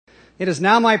It is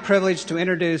now my privilege to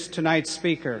introduce tonight's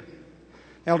speaker.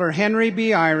 Elder Henry B.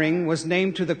 Eyring was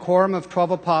named to the Quorum of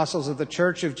 12 Apostles of the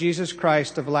Church of Jesus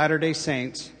Christ of Latter-day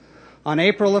Saints on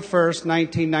April 1,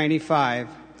 1995,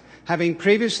 having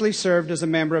previously served as a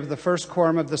member of the First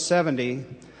Quorum of the 70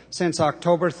 since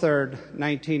October 3,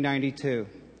 1992.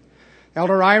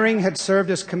 Elder Eyring had served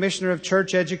as Commissioner of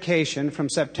Church Education from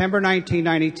September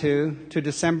 1992 to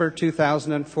December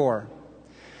 2004.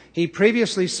 He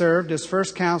previously served as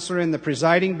first counselor in the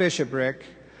presiding bishopric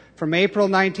from April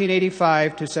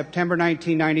 1985 to September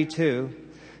 1992,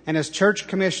 and as Church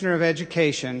Commissioner of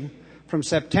Education from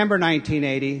September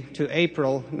 1980 to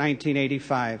April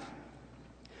 1985.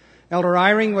 Elder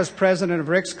Eyring was president of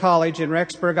Ricks College in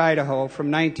Rexburg, Idaho from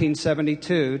 1972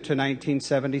 to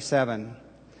 1977.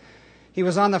 He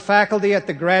was on the faculty at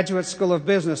the Graduate School of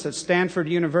Business at Stanford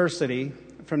University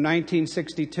from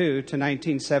 1962 to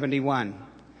 1971.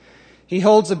 He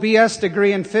holds a B.S.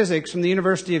 degree in physics from the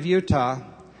University of Utah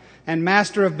and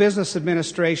Master of Business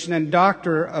Administration and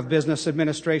Doctor of Business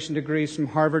Administration degrees from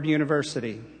Harvard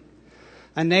University.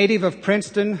 A native of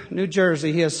Princeton, New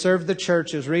Jersey, he has served the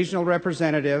church as regional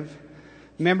representative,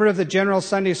 member of the General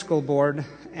Sunday School Board,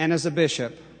 and as a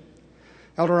bishop.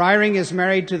 Elder Eyring is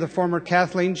married to the former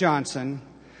Kathleen Johnson,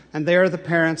 and they are the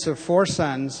parents of 4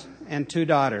 sons and 2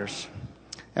 daughters.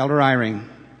 Elder Eyring.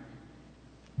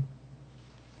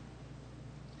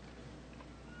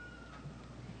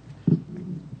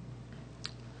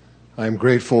 I'm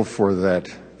grateful for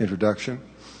that introduction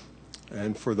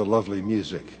and for the lovely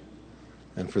music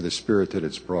and for the spirit that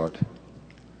it's brought.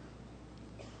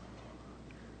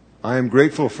 I am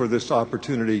grateful for this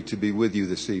opportunity to be with you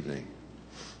this evening.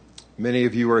 Many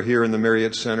of you are here in the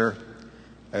Marriott Center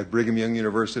at Brigham Young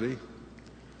University.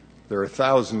 There are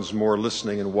thousands more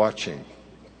listening and watching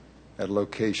at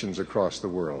locations across the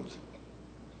world.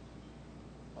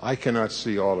 I cannot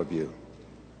see all of you,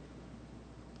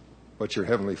 but your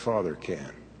Heavenly Father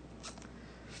can.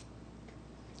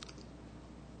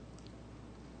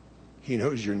 He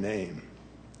knows your name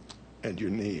and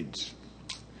your needs.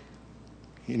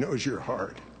 He knows your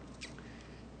heart.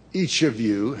 Each of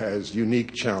you has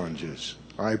unique challenges.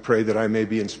 I pray that I may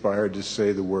be inspired to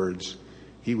say the words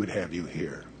He would have you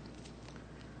hear.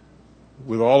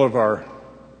 With all of our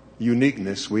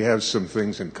uniqueness, we have some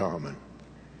things in common.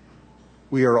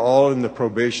 We are all in the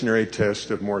probationary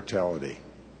test of mortality.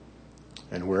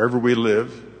 And wherever we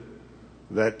live,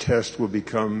 that test will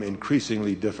become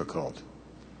increasingly difficult.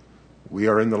 We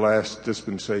are in the last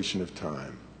dispensation of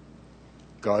time.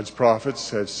 God's prophets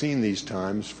have seen these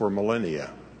times for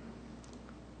millennia.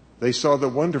 They saw that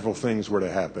wonderful things were to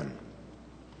happen.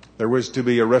 There was to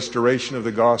be a restoration of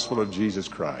the gospel of Jesus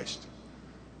Christ.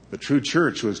 The true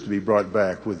church was to be brought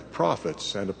back with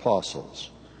prophets and apostles.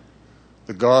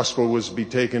 The gospel was to be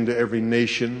taken to every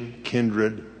nation,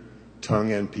 kindred,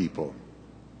 tongue, and people.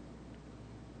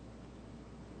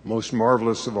 Most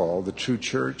marvelous of all, the true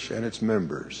church and its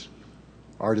members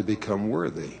are to become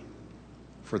worthy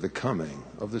for the coming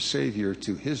of the Savior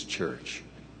to His church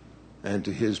and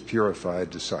to His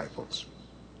purified disciples.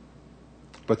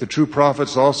 But the true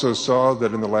prophets also saw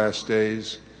that in the last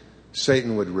days,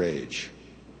 Satan would rage.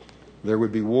 There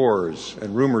would be wars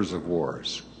and rumors of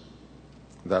wars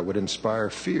that would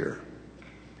inspire fear.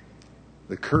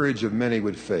 The courage of many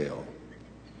would fail.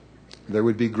 There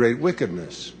would be great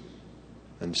wickedness,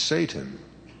 and Satan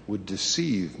would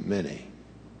deceive many.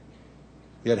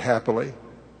 Yet happily,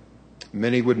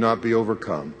 many would not be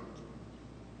overcome,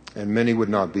 and many would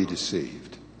not be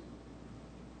deceived.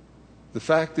 The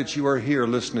fact that you are here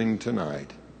listening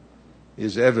tonight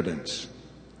is evidence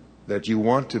that you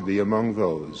want to be among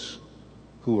those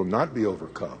who will not be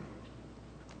overcome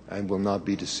and will not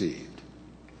be deceived.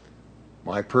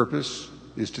 My purpose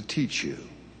is to teach you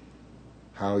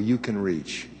how you can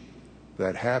reach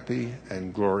that happy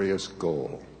and glorious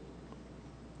goal.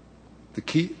 The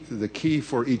key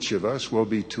for each of us will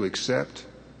be to accept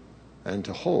and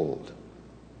to hold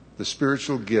the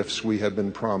spiritual gifts we have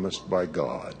been promised by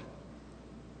God.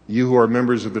 You who are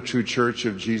members of the true church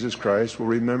of Jesus Christ will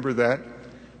remember that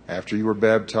after you were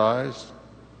baptized,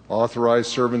 authorized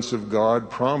servants of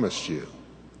God promised you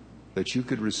that you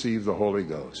could receive the Holy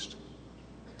Ghost.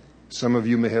 Some of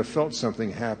you may have felt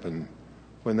something happen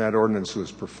when that ordinance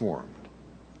was performed.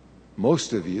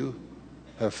 Most of you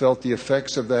have felt the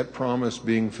effects of that promise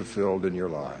being fulfilled in your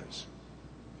lives.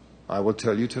 I will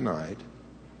tell you tonight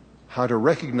how to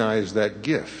recognize that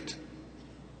gift,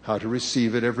 how to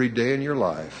receive it every day in your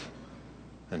life,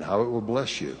 and how it will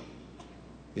bless you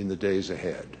in the days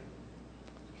ahead.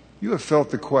 You have felt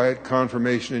the quiet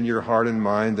confirmation in your heart and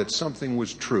mind that something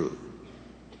was true,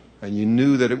 and you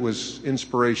knew that it was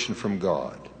inspiration from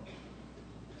God.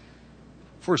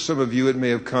 For some of you, it may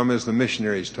have come as the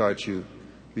missionaries taught you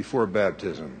before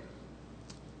baptism.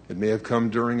 It may have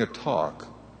come during a talk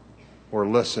or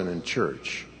lesson in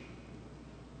church.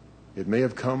 It may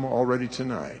have come already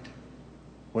tonight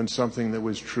when something that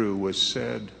was true was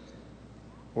said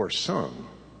or sung,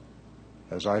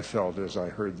 as I felt as I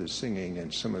heard the singing,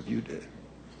 and some of you did.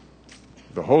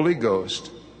 The Holy Ghost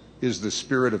is the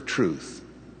Spirit of truth.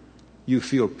 You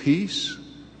feel peace,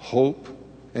 hope,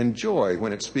 and joy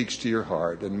when it speaks to your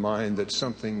heart and mind that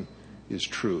something is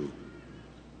true.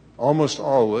 Almost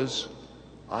always,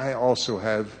 I also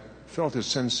have felt a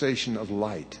sensation of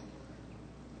light.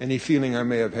 Any feeling I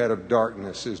may have had of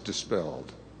darkness is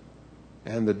dispelled,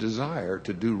 and the desire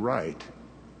to do right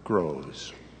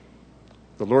grows.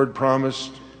 The Lord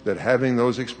promised that having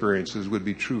those experiences would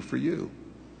be true for you.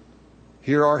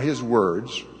 Here are his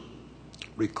words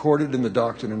recorded in the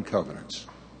Doctrine and Covenants.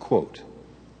 Quote,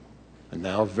 "And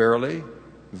now verily,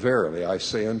 verily, I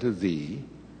say unto thee,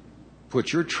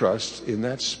 put your trust in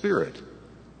that Spirit,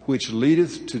 which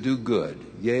leadeth to do good,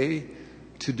 yea,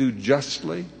 to do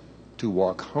justly, to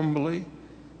walk humbly,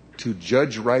 to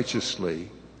judge righteously,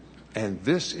 and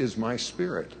this is my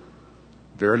Spirit.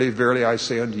 Verily, verily, I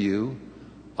say unto you,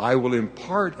 I will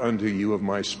impart unto you of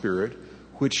my Spirit,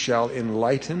 which shall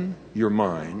enlighten your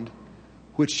mind,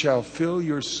 which shall fill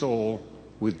your soul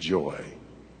with joy."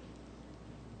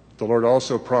 The Lord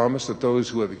also promised that those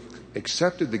who have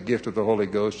accepted the gift of the Holy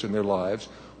Ghost in their lives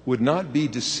would not be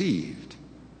deceived.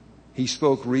 He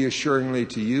spoke reassuringly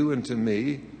to you and to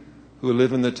me, who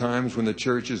live in the times when the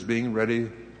church is being ready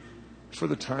for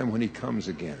the time when he comes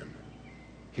again.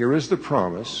 Here is the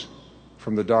promise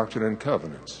from the Doctrine and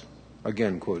Covenants.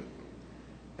 Again, quote,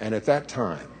 "And at that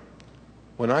time,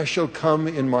 when I shall come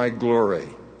in my glory,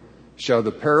 shall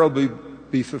the parable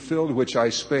be fulfilled which I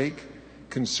spake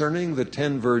concerning the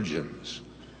 10 virgins.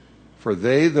 For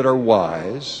they that are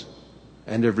wise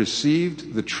and have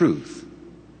received the truth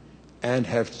and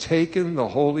have taken the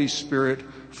Holy Spirit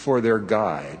for their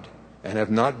guide and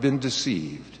have not been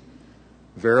deceived,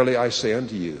 verily I say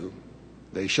unto you,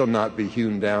 they shall not be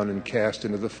hewn down and cast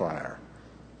into the fire,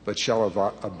 but shall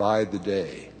abide the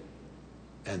day,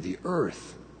 and the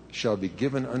earth shall be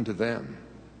given unto them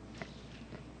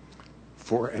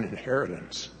for an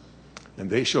inheritance, and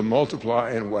they shall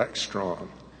multiply and wax strong,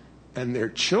 and their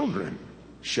children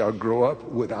shall grow up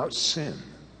without sin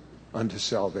unto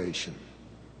salvation.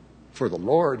 For the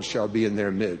Lord shall be in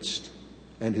their midst,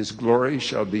 and his glory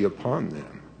shall be upon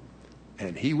them,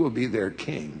 and he will be their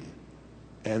king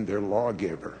and their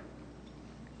lawgiver."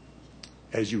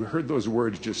 As you heard those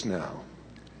words just now,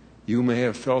 you may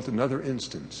have felt another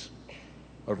instance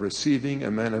of receiving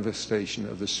a manifestation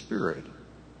of the Spirit,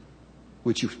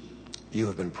 which you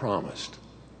have been promised.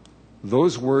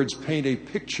 Those words paint a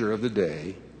picture of the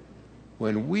day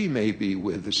when we may be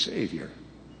with the Savior,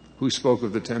 who spoke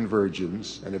of the 10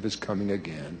 virgins and of his coming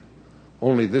again,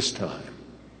 only this time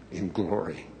in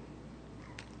glory.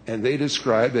 And they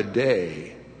describe a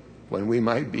day when we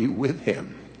might be with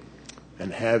him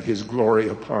and have his glory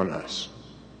upon us.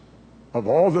 Of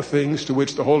all the things to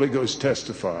which the Holy Ghost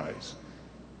testifies,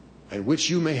 and which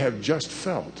you may have just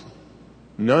felt,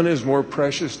 none is more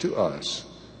precious to us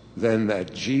than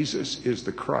that Jesus is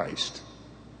the Christ,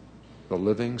 the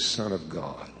living Son of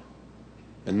God.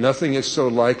 And nothing is so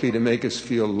likely to make us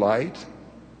feel light,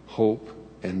 hope,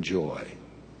 and joy.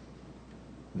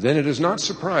 Then it is not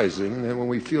surprising that when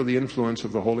we feel the influence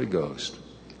of the Holy Ghost,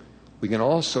 we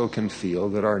can feel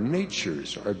that our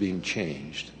natures are being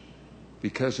changed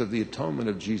because of the atonement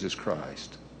of Jesus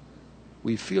Christ.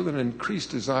 We feel an increased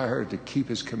desire to keep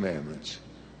his commandments,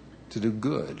 to do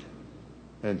good,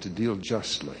 and to deal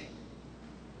justly.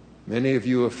 Many of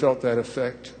you have felt that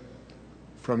effect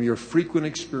from your frequent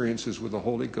experiences with the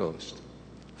Holy Ghost.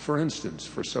 For instance,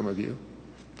 for some of you,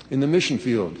 in the mission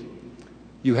field,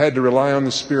 you had to rely on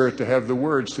the Spirit to have the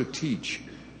words to teach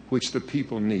which the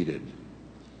people needed.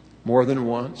 More than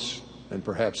once, and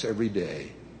perhaps every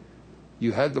day,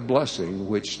 you had the blessing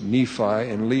which Nephi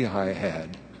and Lehi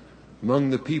had among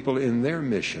the people in their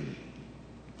mission,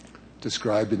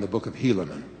 described in the book of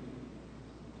Helaman.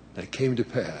 And it came to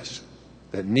pass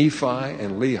that Nephi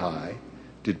and Lehi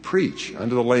did preach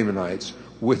unto the Lamanites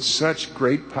with such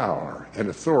great power and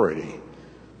authority,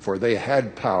 for they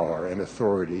had power and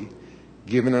authority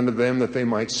given unto them that they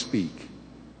might speak.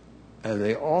 And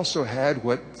they also had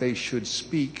what they should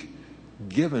speak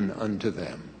given unto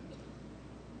them.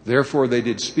 Therefore they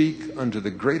did speak unto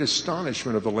the great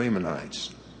astonishment of the Lamanites,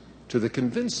 to the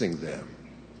convincing them,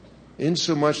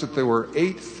 insomuch that there were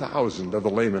 8,000 of the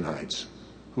Lamanites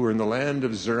who were in the land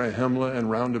of Zarahemla and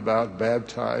round about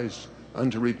baptized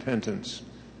unto repentance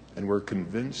and were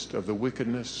convinced of the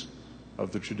wickedness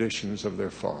of the traditions of their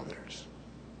fathers.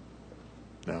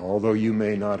 Now, although you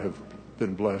may not have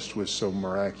been blessed with so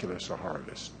miraculous a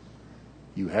harvest,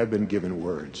 you have been given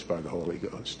words by the Holy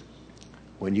Ghost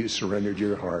when you surrendered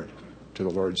your heart to the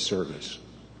Lord's service.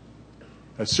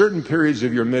 At certain periods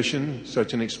of your mission,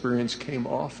 such an experience came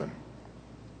often.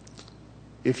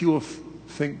 If you will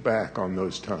think back on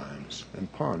those times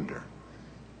and ponder,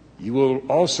 you will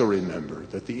also remember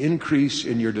that the increase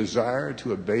in your desire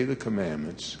to obey the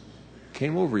commandments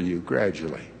came over you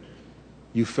gradually.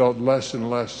 You felt less and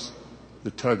less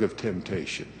the tug of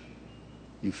temptation.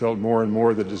 You felt more and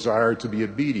more the desire to be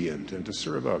obedient and to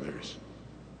serve others.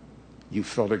 You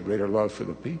felt a greater love for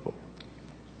the people.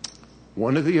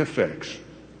 One of the effects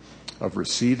of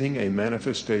receiving a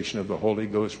manifestation of the Holy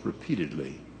Ghost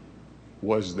repeatedly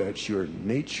was that your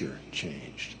nature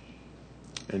changed.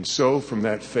 And so, from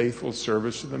that faithful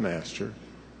service to the Master,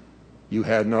 you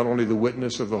had not only the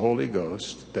witness of the Holy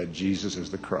Ghost that Jesus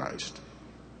is the Christ,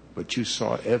 but you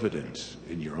saw evidence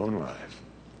in your own life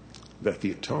that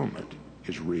the atonement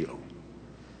is real.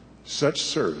 Such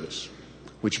service,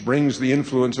 which brings the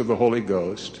influence of the Holy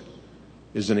Ghost,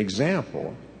 is an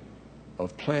example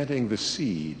of planting the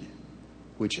seed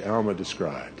which Alma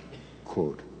described.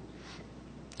 Quote,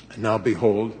 "And now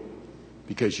behold,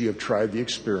 because ye have tried the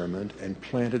experiment and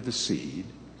planted the seed,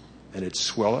 and it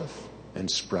swelleth and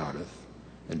sprouteth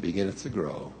and beginneth to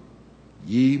grow,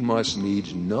 ye must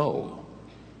needs know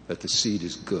that the seed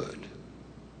is good.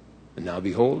 And now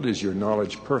behold, is your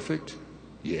knowledge perfect?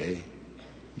 Yea,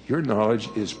 your knowledge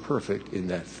is perfect in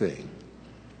that thing,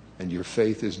 and your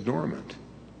faith is dormant.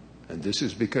 And this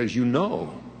is because you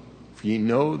know, for ye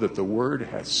know that the word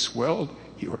hath swelled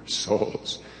your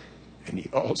souls, and ye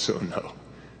also know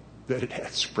that it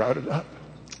hath sprouted up,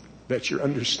 that your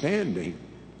understanding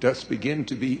doth begin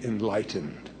to be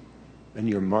enlightened, and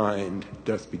your mind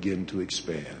doth begin to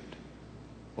expand.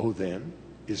 Oh then,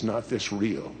 is not this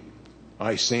real?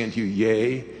 I say unto you,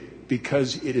 yea,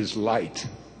 because it is light,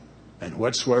 and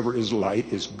whatsoever is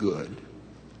light is good,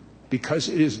 because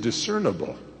it is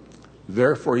discernible.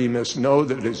 Therefore ye must know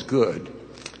that it is good.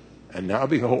 And now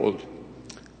behold,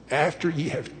 after ye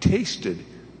have tasted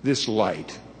this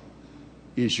light,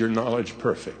 is your knowledge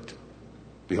perfect?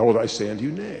 Behold, I say unto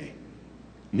you, nay.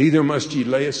 Neither must ye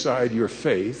lay aside your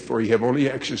faith, for ye have only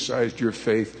exercised your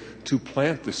faith to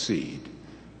plant the seed,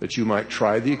 that you might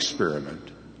try the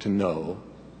experiment to know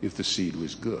if the seed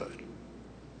was good.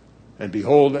 And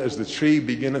behold, as the tree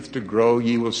beginneth to grow,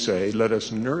 ye will say, let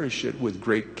us nourish it with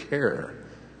great care,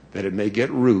 that it may get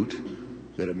root,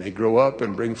 that it may grow up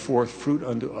and bring forth fruit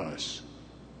unto us.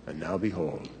 And now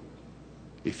behold,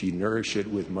 if ye nourish it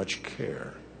with much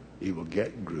care, ye will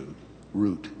get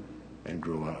root and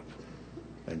grow up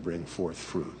and bring forth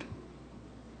fruit.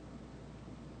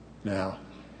 Now,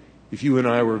 if you and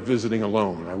I were visiting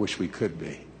alone, I wish we could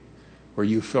be, where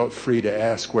you felt free to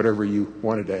ask whatever you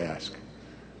wanted to ask,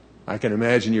 I can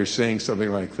imagine you're saying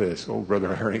something like this. Oh,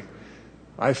 Brother Herring,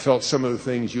 I felt some of the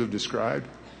things you have described.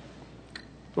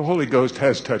 The Holy Ghost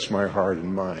has touched my heart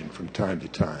and mind from time to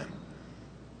time.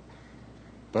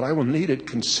 But I will need it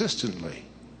consistently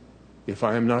if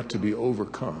I am not to be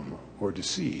overcome or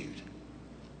deceived.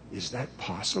 Is that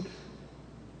possible?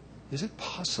 Is it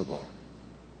possible?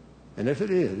 And if it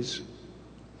is,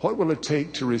 what will it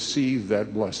take to receive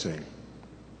that blessing?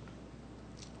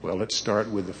 Well, let's start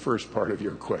with the first part of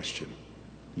your question.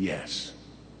 Yes,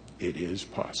 it is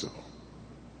possible.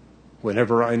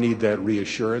 Whenever I need that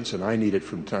reassurance, and I need it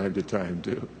from time to time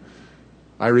too,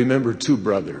 I remember two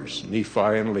brothers, Nephi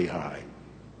and Lehi,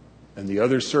 and the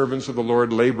other servants of the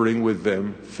Lord laboring with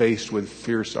them, faced with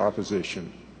fierce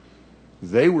opposition.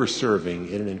 They were serving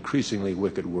in an increasingly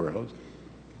wicked world.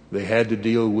 They had to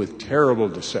deal with terrible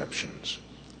deceptions.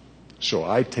 So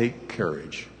I take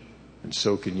courage, and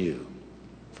so can you,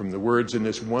 from the words in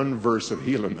this one verse of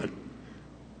Helaman.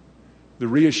 The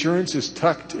reassurance is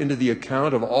tucked into the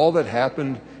account of all that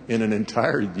happened in an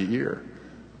entire year,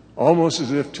 almost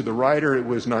as if to the writer it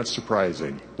was not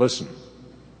surprising. Listen.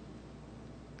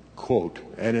 Quote,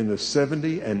 and in the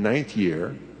 79th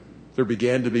year, there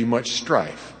began to be much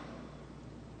strife.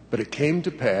 But it came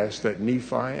to pass that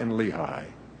Nephi and Lehi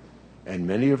and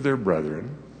many of their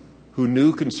brethren who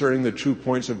knew concerning the true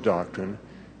points of doctrine,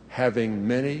 having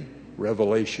many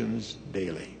revelations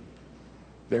daily.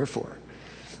 Therefore,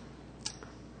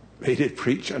 they did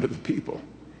preach unto the people,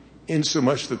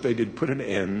 insomuch that they did put an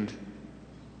end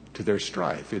to their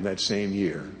strife in that same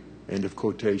year. End of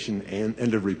quotation and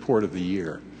end of report of the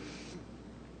year.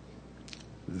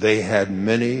 They had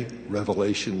many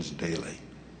revelations daily.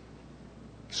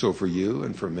 So for you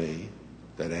and for me,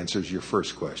 that answers your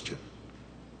first question.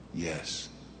 Yes,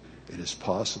 it is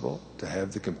possible to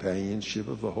have the companionship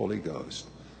of the Holy Ghost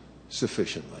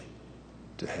sufficiently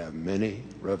to have many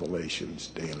revelations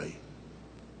daily.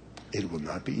 It will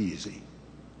not be easy,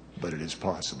 but it is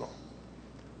possible.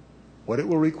 What it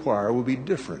will require will be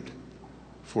different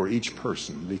for each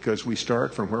person because we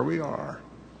start from where we are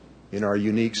in our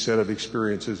unique set of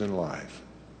experiences in life.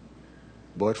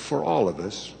 But for all of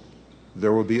us,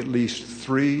 there will be at least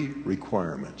 3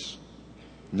 requirements.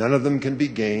 None of them can be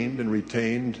gained and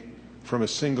retained from a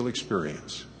single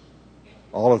experience.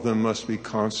 All of them must be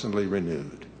constantly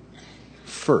renewed.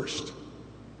 First,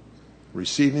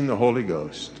 receiving the Holy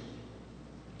Ghost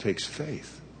takes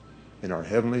faith in our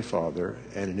Heavenly Father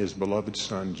and in His beloved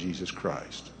Son, Jesus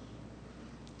Christ.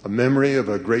 A memory of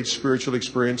a great spiritual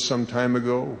experience some time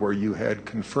ago where you had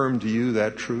confirmed to you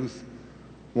that truth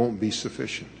won't be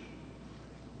sufficient.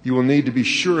 You will need to be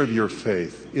sure of your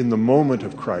faith in the moment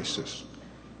of crisis,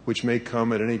 which may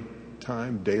come at any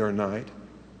time, day or night.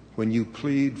 When you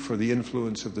plead for the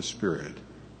influence of the Spirit,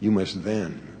 you must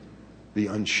then be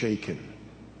unshaken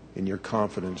in your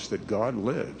confidence that God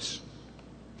lives,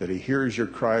 that He hears your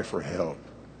cry for help,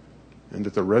 and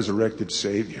that the resurrected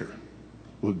Savior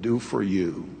will do for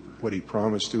you what He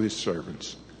promised to His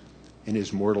servants in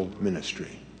His mortal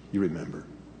ministry. You remember,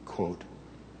 quote,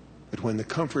 "But when the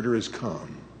Comforter is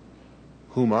come,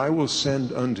 whom I will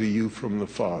send unto you from the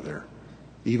Father,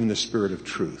 even the Spirit of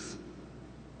truth,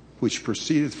 which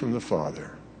proceedeth from the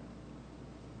Father,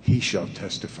 He shall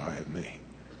testify of me."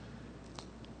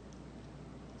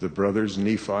 The brothers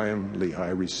Nephi and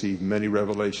Lehi received many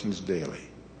revelations daily.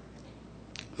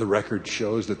 The record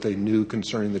shows that they knew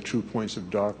concerning the true points of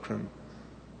doctrine.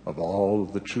 Of all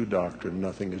of the true doctrine,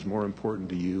 nothing is more important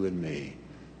to you and me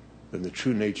than the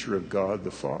true nature of God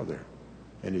the Father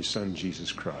and His Son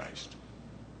Jesus Christ.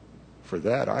 For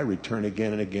that I return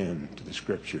again and again to the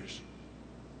Scriptures.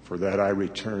 For that I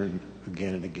return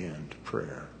again and again to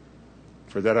prayer.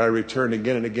 For that I return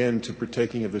again and again to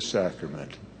partaking of the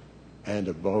sacrament. And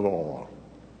above all,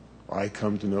 I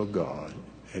come to know God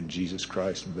and Jesus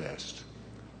Christ best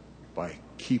by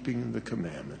keeping the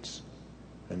commandments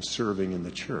and serving in the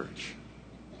church.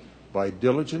 By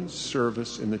diligent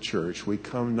service in the church, we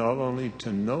come not only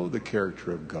to know the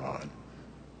character of God,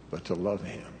 but to love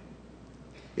Him.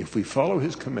 If we follow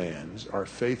His commands, our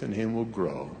faith in Him will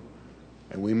grow,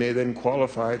 and we may then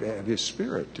qualify to have His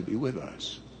Spirit to be with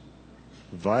us.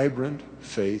 Vibrant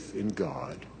faith in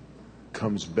God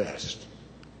comes best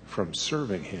from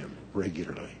serving Him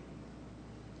regularly.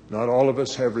 Not all of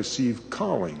us have received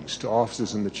callings to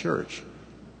offices in the church.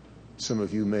 Some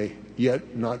of you may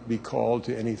yet not be called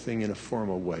to anything in a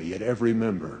formal way, yet every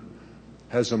member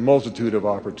has a multitude of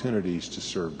opportunities to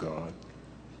serve God.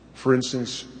 For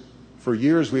instance, for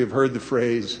years we have heard the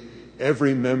phrase,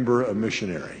 "every member a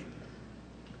missionary."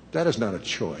 That is not a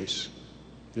choice.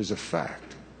 It is a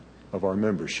fact of our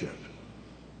membership.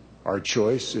 Our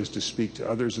choice is to speak to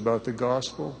others about the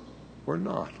gospel or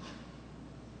not.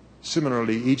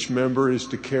 Similarly, each member is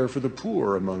to care for the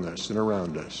poor among us and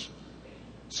around us.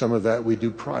 Some of that we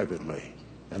do privately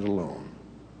and alone.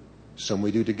 Some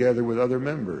we do together with other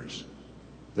members.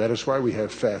 That is why we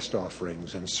have fast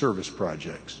offerings and service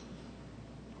projects.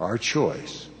 Our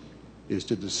choice is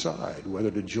to decide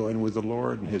whether to join with the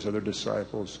Lord and His other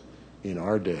disciples in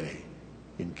our day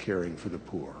in caring for the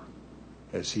poor,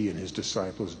 as He and His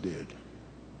disciples did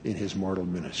in His mortal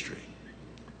ministry.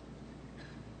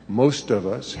 Most of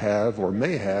us have or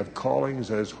may have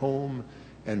callings as home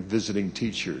and visiting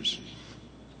teachers.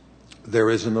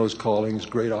 There is in those callings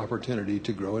great opportunity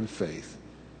to grow in faith,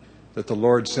 that the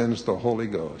Lord sends the Holy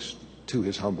Ghost to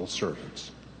His humble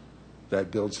servants.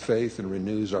 That builds faith and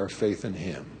renews our faith in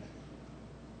Him.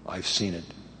 I've seen it,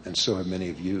 and so have many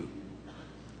of you.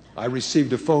 I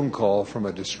received a phone call from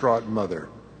a distraught mother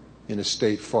in a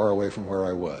state far away from where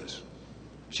I was.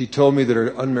 She told me that her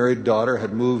unmarried daughter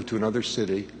had moved to another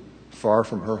city far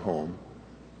from her home.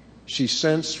 She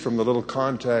sensed from the little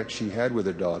contact she had with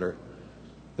her daughter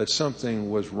that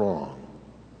something was wrong,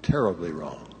 terribly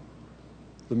wrong.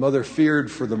 The mother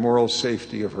feared for the moral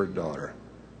safety of her daughter.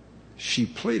 She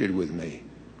pleaded with me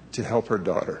to help her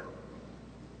daughter.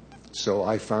 So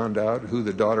I found out who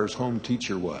the daughter's home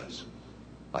teacher was.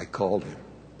 I called him.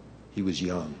 He was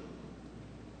young.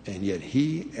 And yet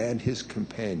he and his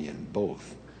companion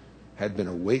both had been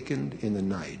awakened in the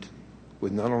night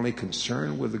with not only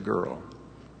concern with the girl,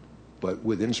 but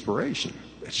with inspiration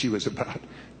that she was about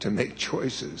to make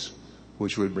choices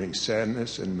which would bring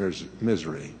sadness and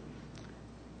misery.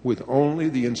 With only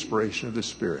the inspiration of the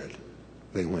Spirit,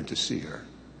 they went to see her.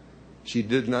 She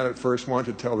did not at first want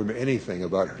to tell them anything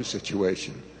about her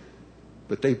situation,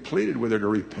 but they pleaded with her to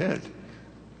repent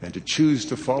and to choose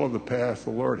to follow the path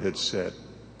the Lord had set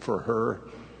for her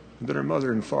and that her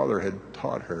mother and father had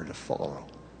taught her to follow.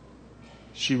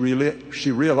 She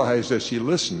realized as she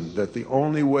listened that the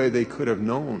only way they could have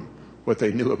known what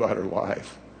they knew about her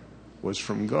life was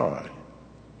from God.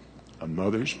 A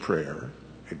mother's prayer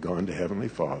had gone to Heavenly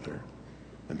Father,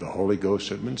 and the Holy Ghost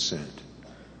had been sent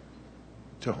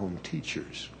to home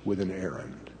teachers with an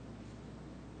errand.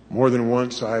 More than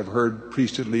once I have heard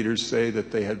priesthood leaders say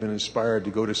that they had been inspired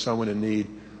to go to someone in need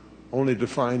only to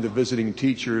find the visiting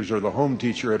teachers or the home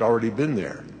teacher had already been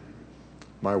there.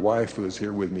 My wife, who is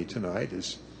here with me tonight,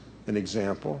 is an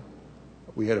example.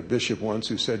 We had a bishop once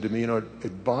who said to me,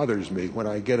 it bothers me when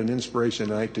I get an inspiration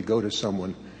tonight to go to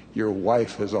someone, your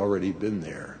wife has already been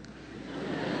there.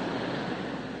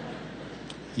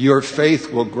 Your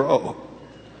faith will grow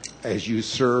as you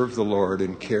serve the Lord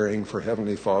in caring for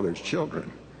Heavenly Father's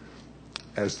children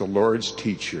as the Lord's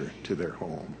teacher to their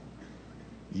home.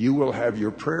 You will have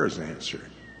your prayers answered.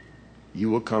 You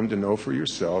will come to know for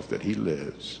yourself that He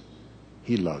lives,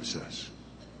 He loves us,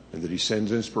 and that He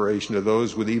sends inspiration to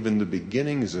those with even the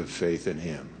beginnings of faith in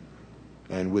Him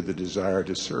and with the desire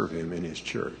to serve Him in His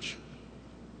church.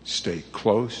 Stay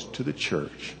close to the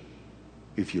church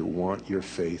if you want your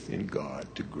faith in God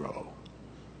to grow.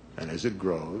 And as it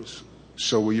grows,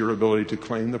 so will your ability to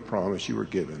claim the promise you were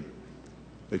given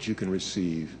that you can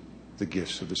receive the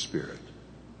gifts of the Spirit.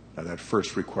 Now, that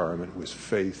first requirement was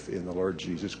faith in the Lord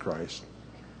Jesus Christ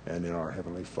and in our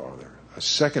Heavenly Father. A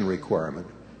second requirement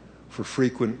for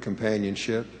frequent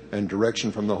companionship and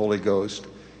direction from the Holy Ghost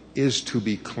is to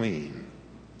be clean.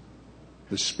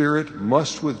 The Spirit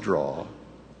must withdraw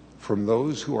from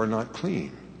those who are not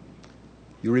clean.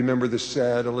 You remember the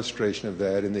sad illustration of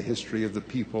that in the history of the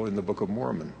people in the Book of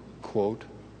Mormon. Quote,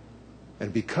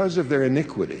 and because of their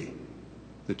iniquity,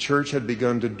 the church had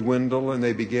begun to dwindle, and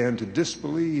they began to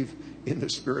disbelieve in the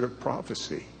spirit of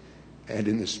prophecy and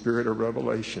in the spirit of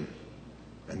revelation.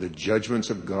 And the judgments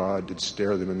of God did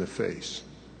stare them in the face.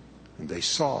 And they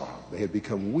saw they had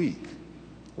become weak,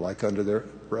 like unto their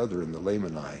brethren, the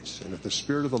Lamanites. And that the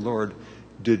Spirit of the Lord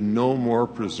did no more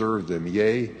preserve them.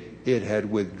 Yea, it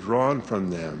had withdrawn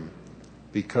from them,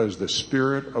 because the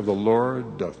Spirit of the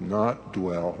Lord doth not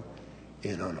dwell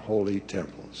in unholy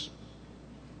temples.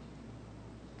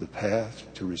 The path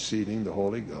to receiving the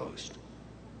Holy Ghost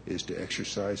is to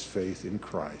exercise faith in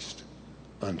Christ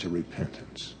unto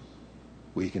repentance.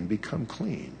 We can become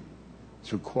clean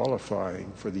through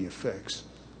qualifying for the effects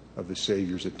of the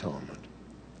Savior's atonement.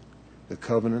 The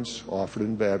covenants offered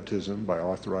in baptism by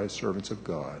authorized servants of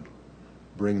God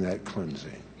bring that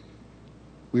cleansing.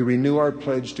 We renew our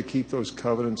pledge to keep those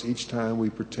covenants each time we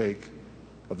partake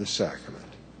of the sacrament.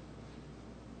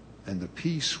 And the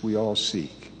peace we all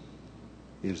seek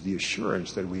is the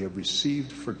assurance that we have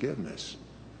received forgiveness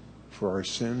for our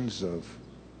sins of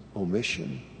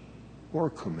omission or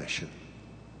commission.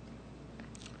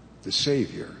 The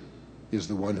Savior is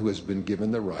the one who has been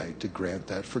given the right to grant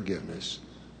that forgiveness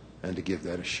and to give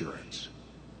that assurance.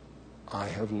 I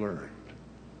have learned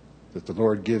that the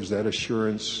Lord gives that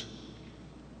assurance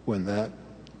when that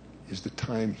is the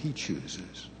time He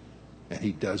chooses, and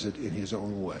He does it in His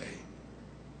own way.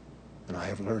 And I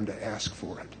have learned to ask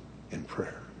for it in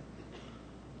prayer.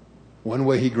 One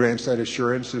way He grants that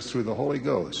assurance is through the Holy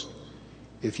Ghost.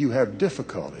 If you have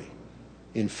difficulty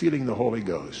in feeling the Holy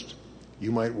Ghost,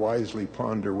 you might wisely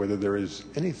ponder whether there is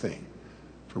anything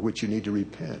for which you need to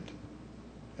repent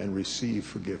and receive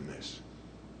forgiveness.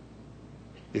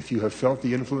 If you have felt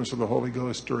the influence of the Holy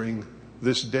Ghost during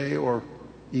this day or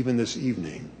even this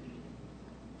evening,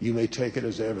 you may take it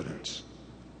as evidence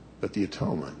that the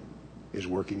atonement is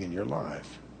working in your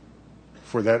life.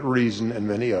 For that reason and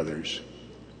many others,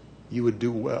 you would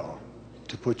do well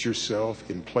to put yourself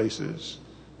in places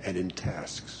and in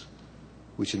tasks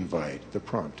which invite the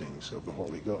promptings of the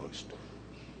Holy Ghost.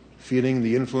 Feeling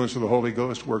the influence of the Holy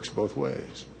Ghost works both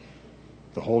ways.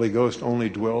 The Holy Ghost only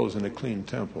dwells in a clean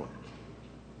temple,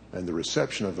 and the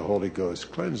reception of the Holy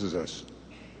Ghost cleanses us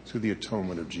through the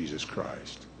atonement of Jesus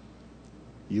Christ.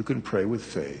 You can pray with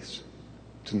faith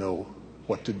to know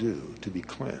what to do to be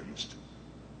cleansed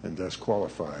and thus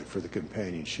qualified for the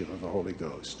companionship of the Holy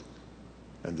Ghost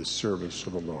and the service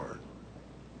of the Lord.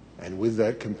 And with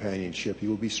that companionship, you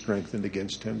will be strengthened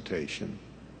against temptation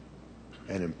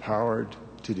and empowered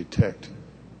to detect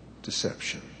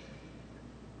deception.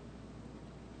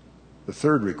 A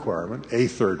third requirement,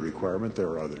 there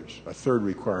are others, a third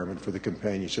requirement for the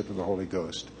companionship of the Holy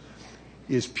Ghost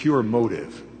is pure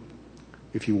motive.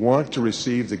 If you want to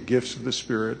receive the gifts of the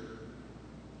Spirit,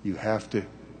 you have to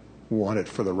want it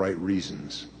for the right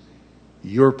reasons.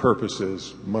 Your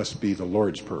purposes must be the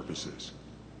Lord's purposes.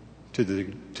 To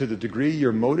the degree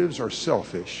your motives are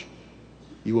selfish,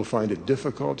 you will find it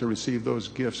difficult to receive those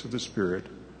gifts of the Spirit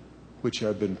which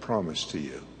have been promised to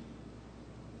you.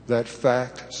 That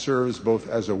fact serves both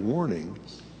as a warning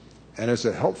and as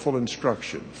a helpful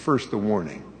instruction. First, the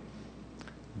warning.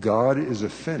 God is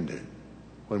offended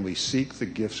when we seek the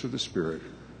gifts of the Spirit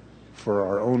for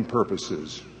our own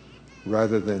purposes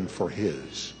rather than for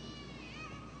His.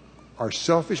 Our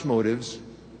selfish motives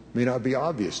may not be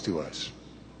obvious to us,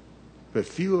 but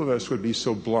few of us would be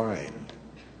so blind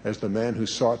as the man who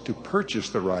sought to purchase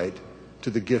the right to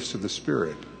the gifts of the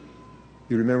Spirit.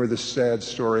 You remember the sad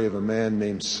story of a man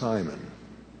named Simon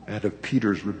and of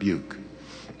Peter's rebuke.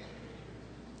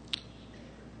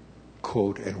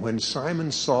 Quote, "And when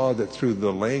Simon saw that through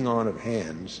the laying on of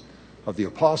hands, of the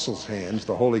apostles' hands,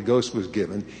 the Holy Ghost was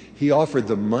given, he offered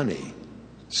them money,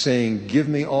 saying, 'Give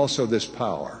me also this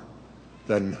power,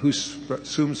 that in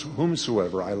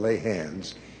whomsoever I lay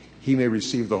hands, he may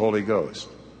receive the Holy Ghost.'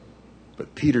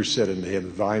 But Peter said unto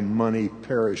him, 'Thy money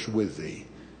perish with thee,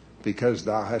 because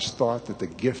thou hast thought that the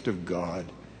gift of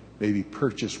God may be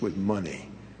purchased with money.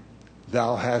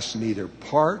 Thou hast neither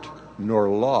part nor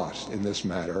lot in this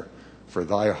matter, for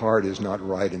thy heart is not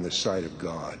right in the sight of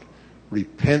God.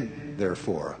 Repent,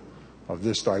 therefore, of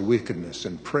this thy wickedness,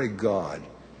 and pray God,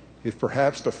 if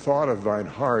perhaps the thought of thine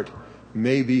heart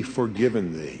may be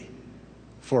forgiven thee.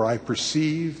 For I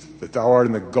perceive that thou art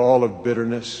in the gall of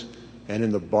bitterness and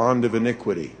in the bond of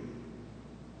iniquity.'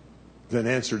 Then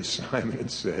answered Simon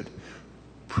and said,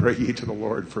 'Pray ye to the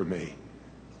Lord for me,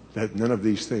 that none of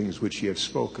these things which ye have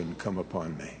spoken come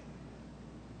upon me.'"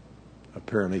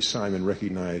 Apparently Simon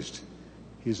recognized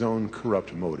his own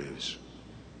corrupt motives.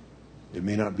 It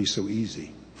may not be so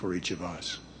easy for each of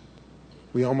us.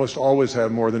 We almost always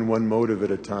have more than one motive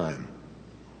at a time.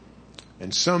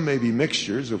 And some may be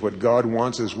mixtures of what God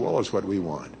wants as well as what we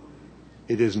want.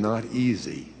 It is not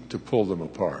easy to pull them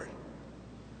apart.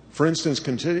 For instance,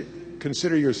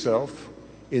 consider yourself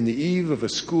in the eve of a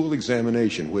school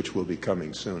examination, which will be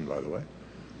coming soon, by the way,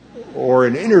 or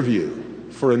an interview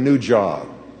for a new job.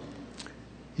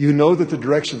 You know that the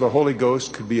direction of the Holy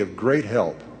Ghost could be of great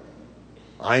help.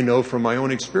 I know from my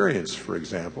own experience, for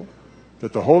example,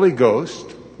 that the Holy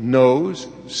Ghost knows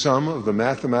some of the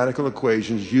mathematical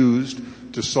equations used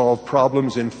to solve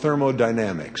problems in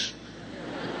thermodynamics,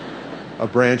 a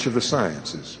branch of the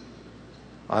sciences.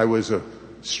 I was a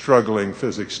struggling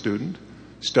physics student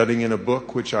studying in a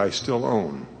book which I still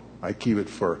own. I keep it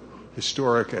for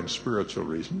historic and spiritual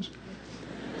reasons.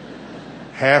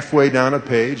 Halfway down a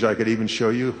page, I could even show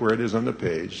you where it is on the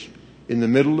page, in the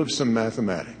middle of some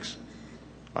mathematics,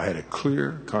 I had a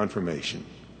clear confirmation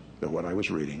that what I was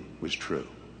reading was true.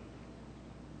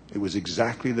 It was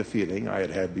exactly the feeling I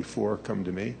had before come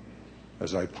to me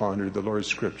as I pondered the Lord's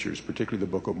Scriptures, particularly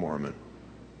the Book of Mormon,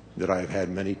 that I have had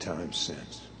many times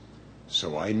since.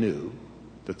 So I knew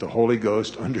that the Holy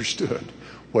Ghost understood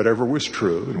whatever was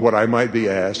true and what I might be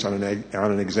asked on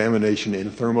an examination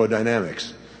in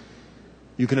thermodynamics.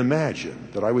 You can imagine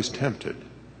that I was tempted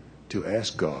to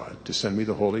ask God to send me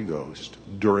the Holy Ghost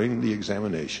during the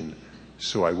examination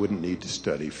so I wouldn't need to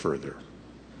study further.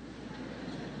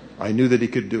 I knew that He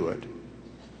could do it,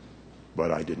 but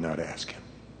I did not ask Him.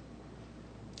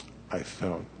 I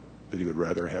felt that He would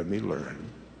rather have me learn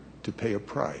to pay a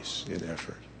price in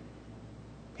effort.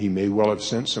 He may well have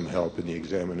sent some help in the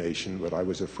examination, but I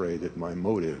was afraid that my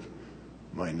motive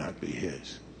might not be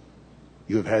His.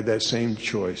 You have had that same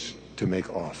choice to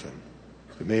make often.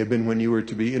 It may have been when you were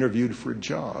to be interviewed for a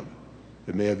job.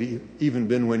 It may have even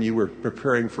been when you were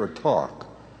preparing for a talk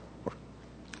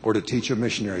or to teach a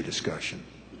missionary discussion.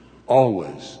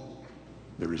 Always,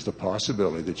 there is the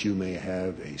possibility that you may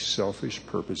have a selfish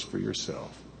purpose for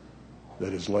yourself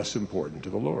that is less important to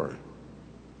the Lord.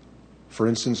 For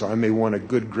instance, I may want a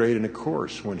good grade in a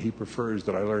course when He prefers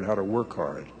that I learn how to work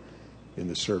hard in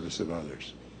the service of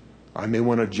others. I may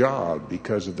want a job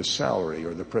because of the salary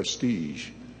or the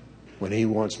prestige when He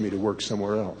wants me to work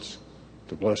somewhere else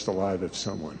to bless the life of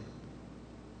someone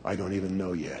I don't even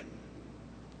know yet.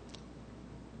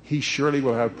 He surely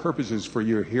will have purposes for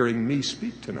your hearing me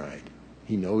speak tonight.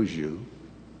 He knows you.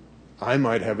 I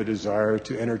might have a desire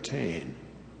to entertain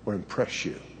or impress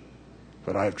you,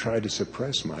 but I've tried to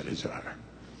suppress my desire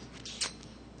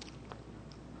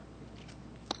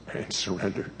and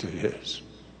surrender to His.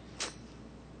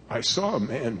 I saw a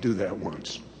man do that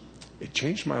once. It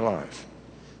changed my life.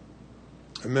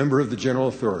 A member of the general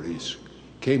authorities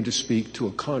came to speak to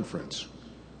a conference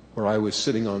where I was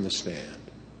sitting on the stand.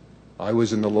 I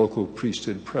was in the local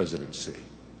priesthood presidency.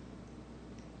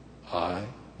 I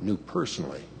knew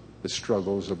personally the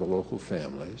struggles of the local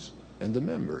families and the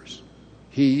members.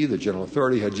 He, the general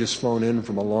authority, had just flown in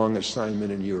from a long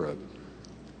assignment in Europe.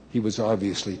 He was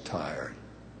obviously tired.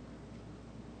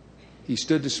 He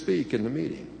stood to speak in the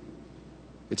meeting.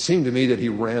 It seemed to me that he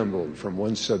rambled from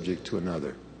one subject to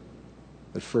another.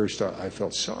 At first, I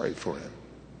felt sorry for him.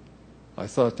 I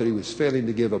thought that he was failing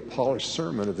to give a polished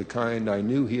sermon of the kind I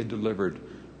knew he had delivered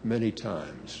many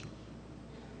times.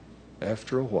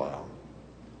 After a while,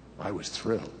 I was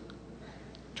thrilled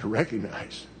to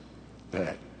recognize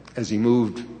that as he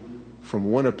moved from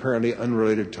one apparently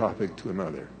unrelated topic to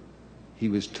another, he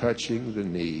was touching the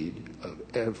need of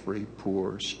every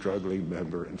poor, struggling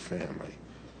member and family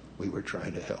we were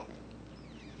trying to help.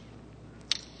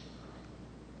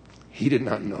 He did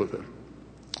not know them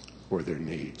or their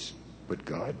needs, but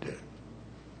God did.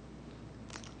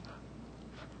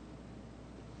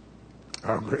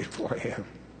 How grateful I am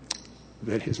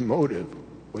that his motive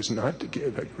was not to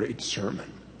give a great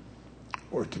sermon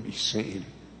or to be seen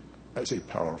as a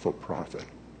powerful prophet.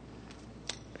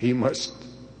 He must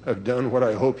have done what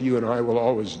I hope you and I will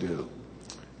always do.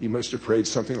 He must have prayed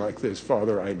something like this: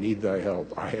 Father, I need thy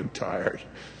help. I am tired.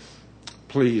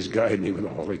 Please guide me with the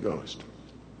Holy Ghost.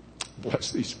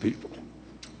 Bless these people.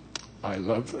 I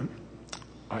love them.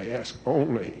 I ask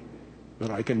only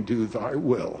that I can do thy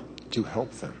will to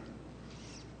help them.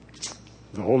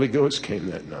 The Holy Ghost came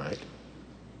that night,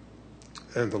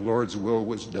 and the Lord's will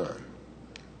was done.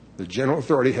 The general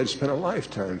authority had spent a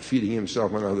lifetime feeding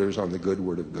himself and others on the good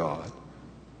word of God.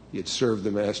 He had served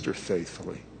the Master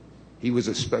faithfully. He was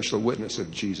a special witness of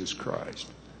Jesus Christ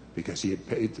because he had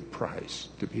paid the price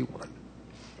to be one.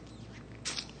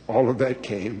 All of that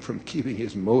came from keeping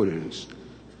his motives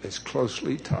as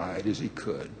closely tied as he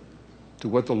could to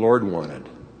what the Lord wanted.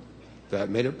 That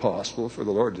made it possible for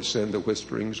the Lord to send the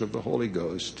whisperings of the Holy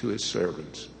Ghost to his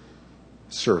servant,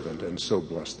 and so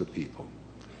bless the people.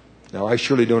 Now, I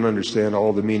surely don't understand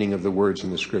all the meaning of the words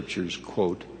in the scriptures,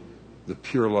 quote, the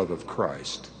pure love of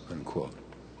Christ, unquote.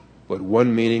 But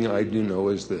one meaning I do know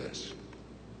is this: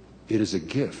 it is a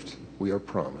gift we are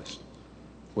promised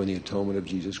when the atonement of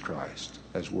Jesus Christ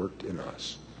has worked in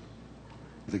us.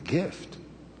 The gift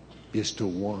is to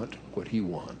want what he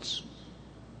wants.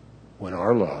 When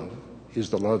our love is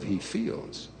the love he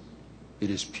feels, it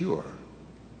is pure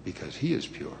because he is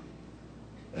pure.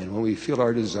 And when we feel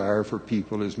our desire for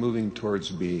people is moving towards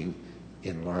being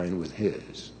in line with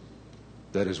his,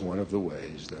 that is one of the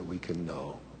ways that we can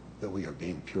know that we are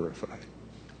being purified.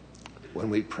 When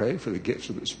we pray for the gifts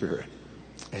of the Spirit,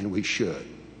 and we should,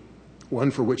 one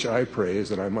for which I pray is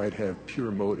that I might have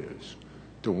pure motives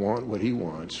to want what he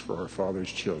wants for our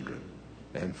Father's children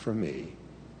and for me,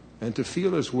 and to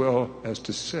feel as well as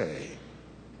to say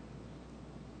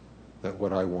that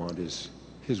what I want is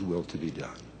his will to be done.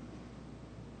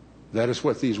 That is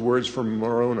what these words from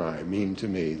Moroni mean to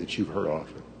me that you've heard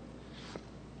often.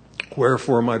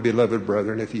 Wherefore, my beloved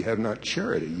brethren, if ye have not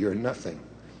charity, ye are nothing.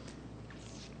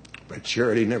 But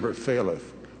charity never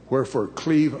faileth. Wherefore,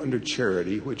 cleave unto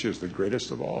charity, which is the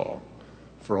greatest of all.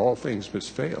 For all things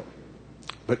must fail.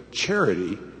 But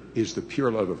charity is the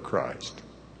pure love of Christ,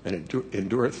 and it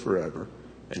endureth forever.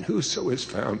 And whoso is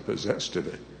found possessed of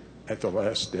it at the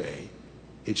last day,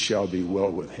 it shall be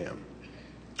well with him.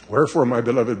 Wherefore, my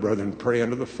beloved brethren, pray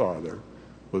unto the Father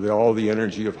with all the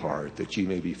energy of heart, that ye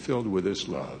may be filled with his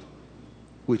love,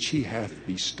 which he hath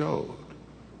bestowed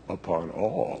upon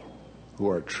all who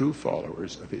are true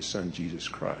followers of his Son Jesus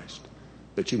Christ,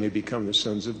 that you may become the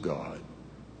sons of God,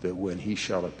 that when he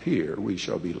shall appear, we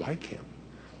shall be like him.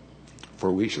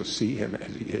 For we shall see him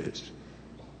as he is,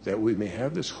 that we may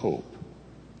have this hope,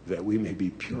 that we may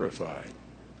be purified,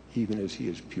 even as he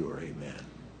is pure. Amen.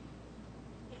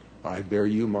 I bear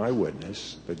you my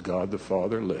witness that God the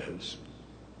Father lives,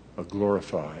 a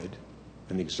glorified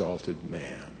and exalted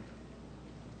man.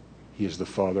 He is the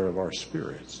Father of our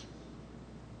spirits.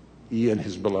 He and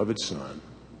his beloved Son,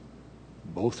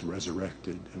 both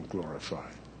resurrected and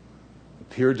glorified,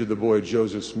 appeared to the boy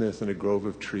Joseph Smith in a grove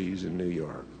of trees in New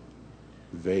York.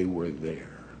 They were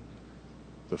there.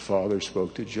 The Father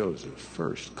spoke to Joseph,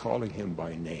 first calling him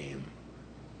by name,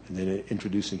 and then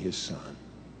introducing his son.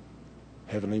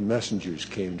 Heavenly messengers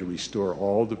came to restore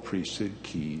all the priesthood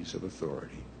keys of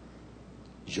authority.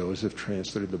 Joseph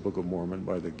translated the Book of Mormon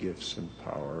by the gifts and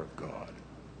power of God.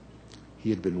 It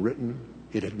had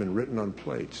been written on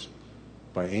plates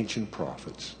by ancient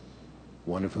prophets,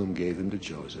 one of whom gave them to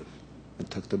Joseph and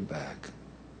took them back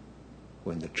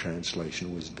when the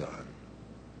translation was done.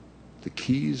 The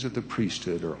keys of the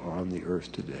priesthood are on the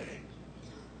earth today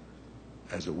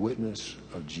as a witness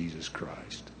of Jesus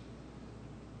Christ.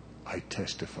 I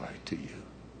testify to you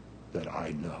that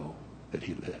I know that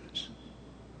he lives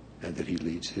and that he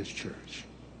leads his church.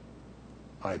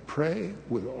 I pray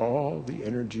with all the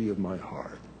energy of my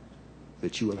heart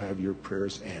that you will have your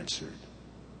prayers answered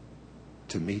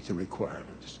to meet the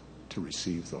requirements to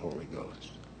receive the Holy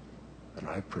Ghost. And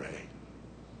I pray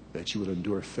that you will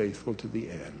endure faithful to the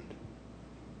end,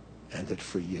 and that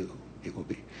for you it will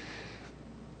be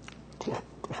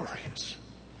glorious.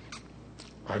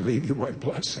 I leave you my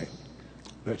blessing,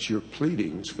 that your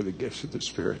pleadings for the gifts of the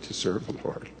Spirit to serve the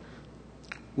Lord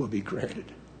will be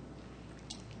granted.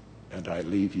 And I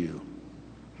leave you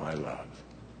my love.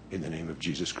 In the name of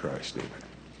Jesus Christ,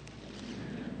 amen.